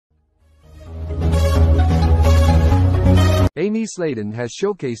Amy Slaton has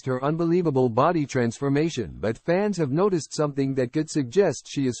showcased her unbelievable body transformation, but fans have noticed something that could suggest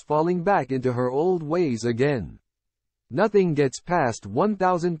she is falling back into her old ways again. Nothing gets past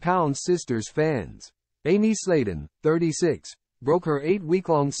 1,000 pounds Sisters fans. Amy Slaton, 36, broke her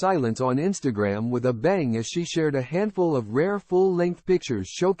 8-week-long silence on Instagram with a bang as she shared a handful of rare full-length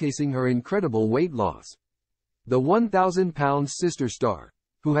pictures showcasing her incredible weight loss. The 1,000 pounds sister star,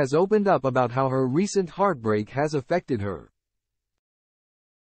 who has opened up about how her recent heartbreak has affected her,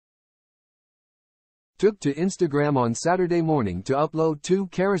 took to Instagram on Saturday morning to upload 2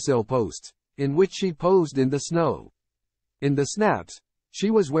 carousel posts, in which she posed in the snow. In the snaps,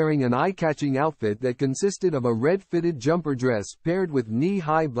 she was wearing an eye-catching outfit that consisted of a red-fitted jumper dress paired with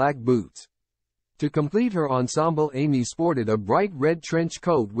knee-high black boots. To complete her ensemble, Amy sported a bright red trench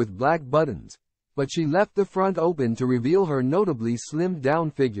coat with black buttons, but she left the front open to reveal her notably slimmed-down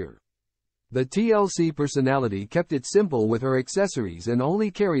figure. The TLC personality kept it simple with her accessories and only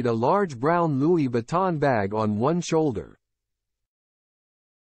carried a large brown Louis Vuitton bag on one shoulder.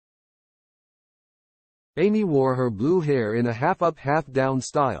 Amy wore her blue hair in a half-up half-down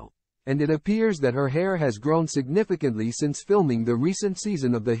style, and it appears that her hair has grown significantly since filming the recent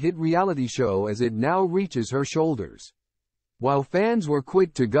season of the hit reality show, as it now reaches her shoulders. While fans were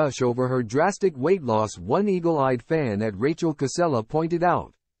quick to gush over her drastic weight loss, one eagle-eyed fan at Rachel Casella pointed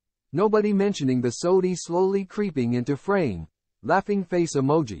out, "Nobody mentioning the sody slowly creeping into frame, laughing face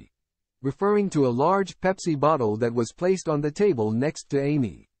emoji," referring to a large Pepsi bottle that was placed on the table next to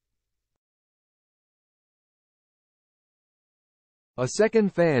Amy. A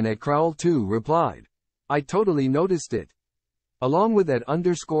second fan at Crowl2 replied, "I totally noticed it," along with at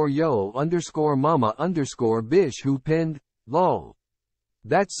 _yo_mama_bish, who penned, "Lol.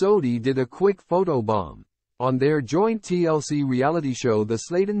 That sody did a quick photobomb." On their joint TLC reality show, the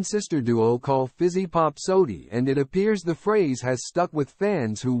Slaton sister duo call fizzy pop sody, and it appears the phrase has stuck with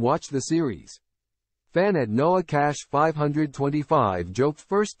fans who watch the series. Fan at Noah Cash 525 joked,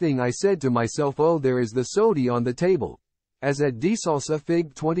 "First thing I said to myself, oh, there is the sody on the table," as at Dsalsa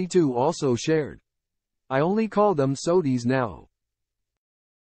Fig 22 also shared, "I only call them sodies now."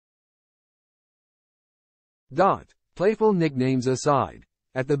 Playful nicknames aside,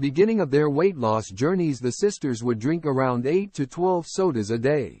 at the beginning of their weight loss journeys, the sisters would drink around 8 to 12 sodas a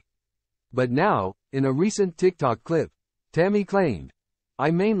day. But now, in a recent TikTok clip, Tammy claimed,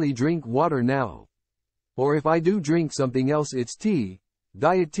 "I mainly drink water now. Or if I do drink something else, it's tea,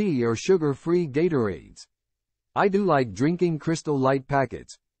 diet tea or sugar-free Gatorades. I do like drinking Crystal Light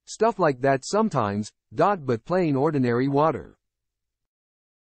packets, stuff like that sometimes, but plain ordinary water."